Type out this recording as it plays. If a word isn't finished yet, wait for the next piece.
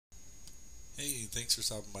Hey, thanks for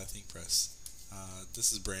stopping by ThinkPress.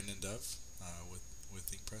 This is Brandon Dove with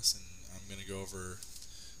ThinkPress, and I'm going to go over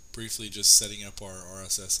briefly just setting up our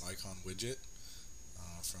RSS icon widget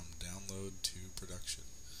from download to production.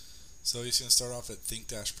 So you're going to start off at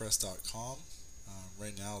think-press.com.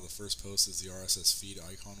 Right now, the first post is the RSS Feed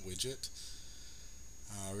Icon Widget.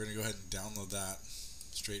 We're going to go ahead and download that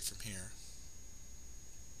straight from here.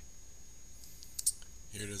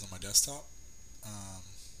 Here it is on my desktop.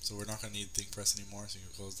 So we're not going to need ThinkPress anymore, so you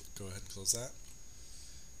can go ahead and close that.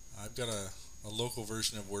 I've got a local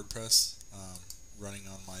version of WordPress running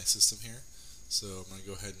on my system here, so I'm going to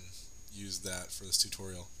go ahead and use that for this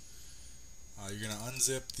tutorial. You're going to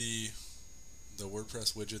unzip the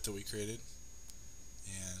WordPress widget that we created,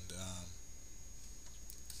 and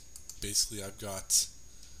basically I've got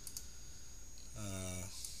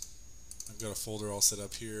a folder all set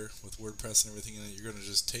up here with WordPress and everything in it. You're going to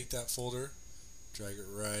just take that folder, drag it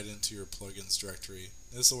right into your plugins directory.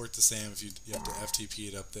 This will work the same if you have to FTP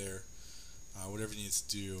it up there. Whatever you need to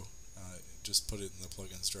do, just put it in the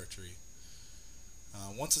plugins directory.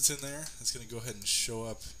 Once it's in there, it's going to go ahead and show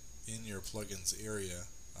up in your plugins area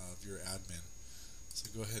of your admin. So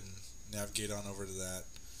go ahead and navigate on over to that.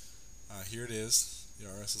 Here it is, the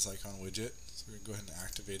RSS icon widget. So we're going to go ahead and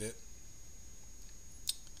activate it.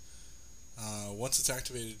 Once it's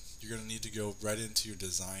activated, you're going to need to go right into your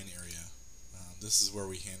design area. This is where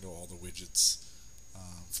we handle all the widgets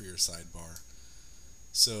for your sidebar.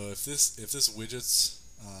 So if this widget's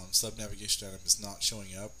sub-navigation item is not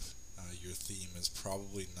showing up, your theme is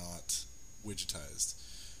probably not widgetized.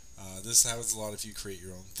 This happens a lot if you create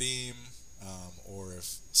your own theme, or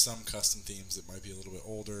if some custom themes that might be a little bit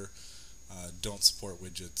older don't support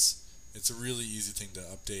widgets. It's a really easy thing to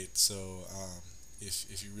update, so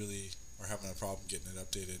if you really are having a problem getting it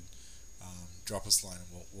updated, drop us a line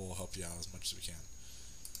and we'll help you out as much as we can.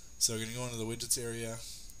 So we're going to go into the widgets area,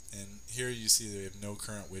 and here you see that we have no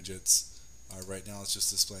current widgets. Right now it's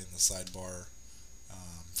just displaying the sidebar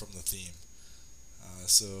from the theme.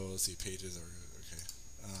 So let's see, pages are okay.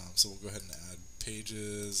 So we'll go ahead and add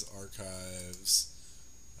pages, archives,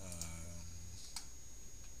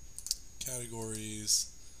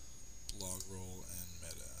 categories, blog roll, and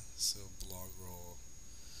meta. So blog roll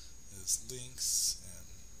is links and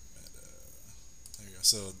meta. There you go.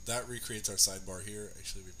 So that recreates our sidebar here.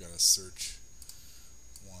 Actually, we've got a search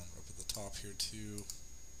one up at the top here too,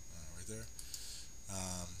 right there.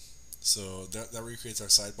 So that recreates our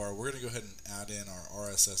sidebar. We're going to go ahead and add in our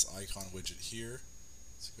RSS icon widget here.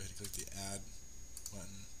 So go ahead and click the add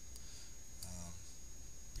button.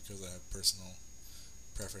 Because I have personal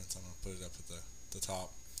preference, I'm going to put it up at the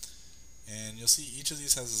top. And you'll see each of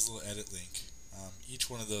these has this little edit link. Each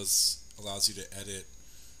one of those allows you to edit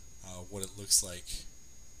what it looks like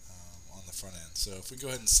on the front end. So if we go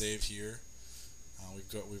ahead and save here, we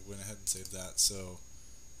went ahead and saved that. So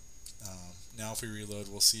now if we reload,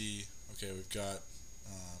 we'll see, okay, we've got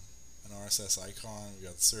an RSS icon, we've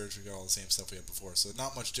got the search, we've got all the same stuff we had before. So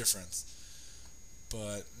not much difference.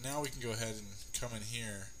 But now we can go ahead and come in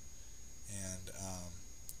here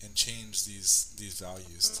and change these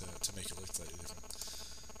values to make it look slightly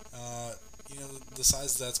different. You know, the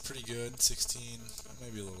size of that's pretty good, 16,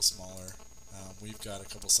 maybe a little smaller. We've got a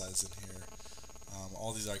couple sizes in here.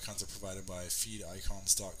 All these icons are provided by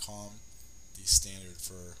feedicons.com, the standard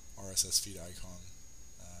for RSS feed icon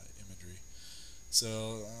imagery.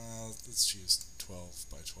 So let's choose 12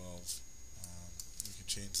 by 12. We can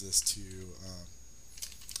change this to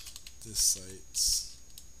this site's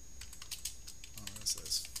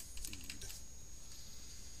RSS feed.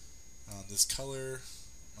 This color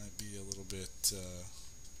might be a little bit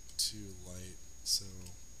too light, so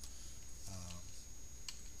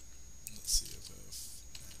let's see if there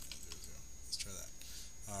we go. Let's try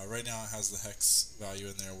that. Right now it has the hex value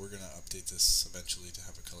in there. We're going to update this eventually to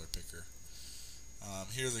have a color picker.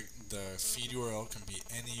 Here the feed URL can be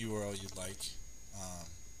any URL you'd like.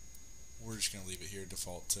 We're just going to leave it here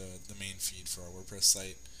default to the main feed for our WordPress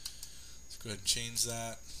site. Let's go ahead and change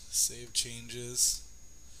that. Save changes,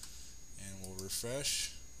 and we'll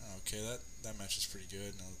refresh. Okay, that matches pretty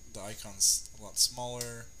good. Now the icon's a lot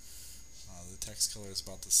smaller. The text color is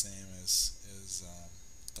about the same as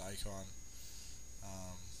the icon,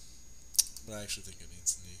 but I actually think it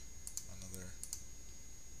needs another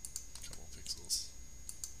couple pixels.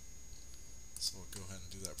 So we'll go ahead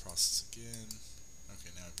and do that process again.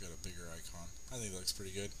 Okay, now we've got a bigger icon. I think it looks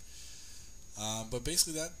pretty good. But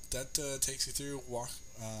basically that takes you through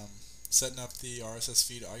setting up the RSS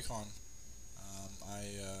feed icon.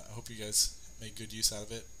 I hope you guys make good use out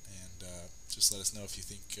of it, and just let us know if you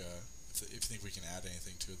think we can add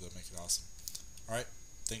anything to it that'll make it awesome. Alright,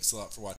 thanks a lot for watching.